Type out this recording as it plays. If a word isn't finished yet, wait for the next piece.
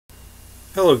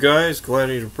Hello guys,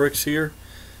 Gladiator Bricks here.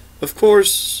 Of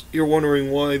course, you're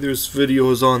wondering why there's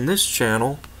videos on this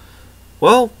channel.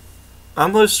 Well,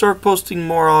 I'm going to start posting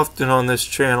more often on this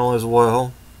channel as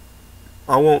well.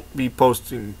 I won't be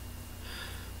posting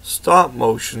stop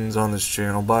motions on this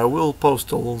channel, but I will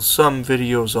post some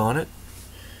videos on it.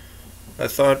 I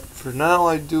thought for now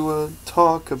I'd do a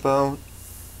talk about...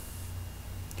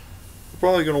 You're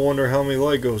probably going to wonder how many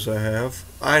Legos I have.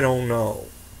 I don't know.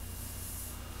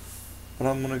 But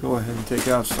I'm going to go ahead and take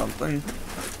out something.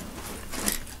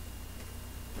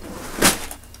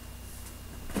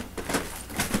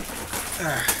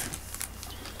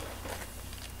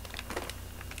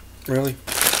 Really?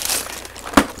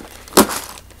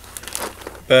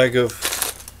 Bag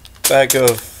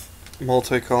of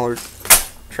multicolored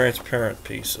transparent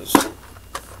pieces.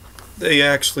 They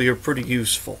actually are pretty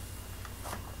useful.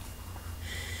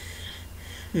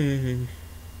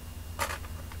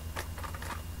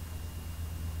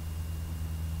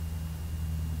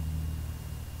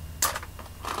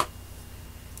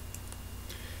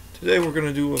 Today we're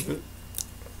going to do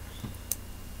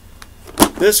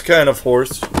this kind of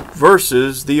horse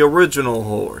versus the original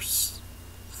horse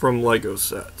from Lego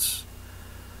sets.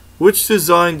 Which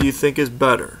design do you think is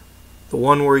better? The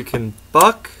one where he can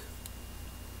buck,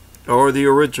 or the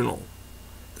original,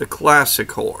 the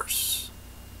classic horse?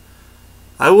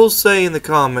 I will say in the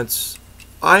comments,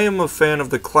 I am a fan of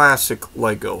the classic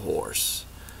Lego horse.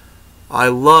 I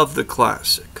love the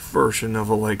classic version of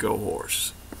a Lego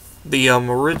horse. The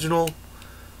original,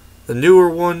 the newer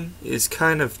one, is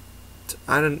kind of,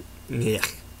 meh.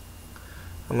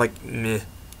 I'm like, meh.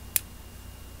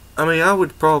 I mean,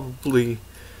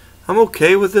 I'm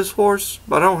okay with this horse,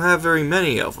 but I don't have very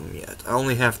many of them yet. I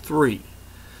only have 3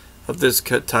 of this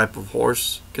type of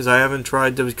horse, because I haven't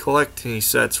tried to collect any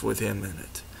sets with him in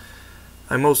it.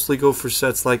 I mostly go for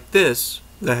sets like this,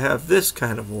 that have this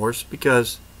kind of horse,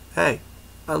 because, hey,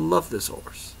 I love this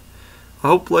horse. I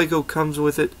hope Lego comes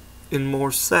with it in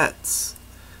more sets,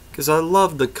 because I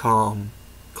love the calm,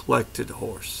 collected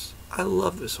horse. I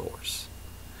love this horse.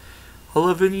 I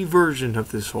love any version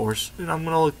of this horse, and I'm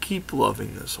going to keep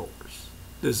loving this horse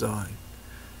design.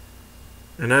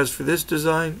 And as for this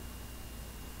design,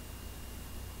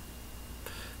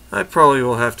 I probably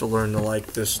will have to learn to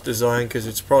like this design, because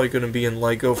it's probably going to be in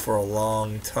Lego for a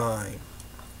long time.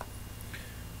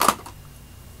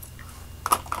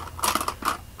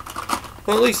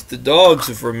 Well, at least the dogs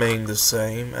have remained the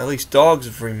same. At least dogs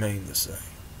have remained the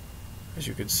same. As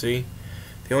you can see,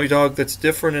 the only dog that's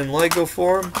different in Lego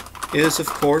form is, of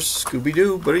course,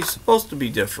 Scooby-Doo, but he's supposed to be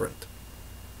different.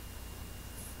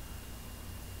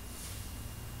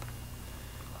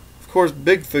 Of course,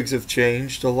 Big Figs have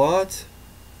changed a lot,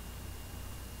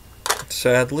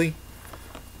 sadly,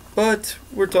 but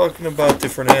we're talking about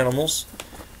different animals.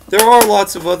 There are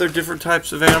lots of other different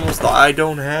types of animals that I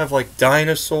don't have, like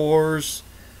dinosaurs.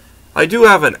 I do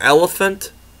have an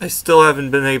elephant. I still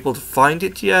haven't been able to find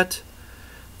it yet.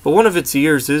 But one of its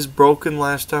ears is broken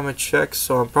last time I checked,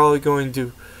 so I'm probably going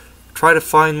to try to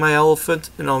find my elephant,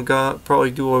 and I'll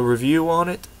probably do a review on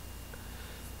it.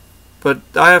 But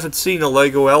I haven't seen a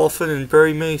Lego elephant in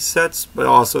very many sets, but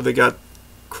also they got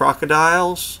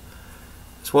crocodiles,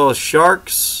 as well as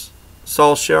sharks,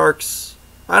 saw sharks.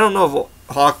 I don't know if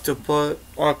octopuses.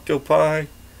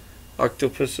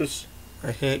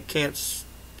 I can't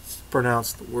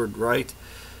pronounce the word right.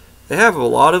 They have a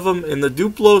lot of them. In the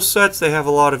Duplo sets, they have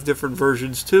a lot of different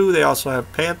versions too. They also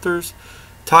have panthers,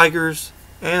 tigers,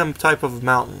 and a type of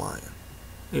mountain lion.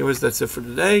 Anyways, that's it for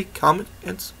today. Comment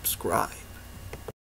and subscribe.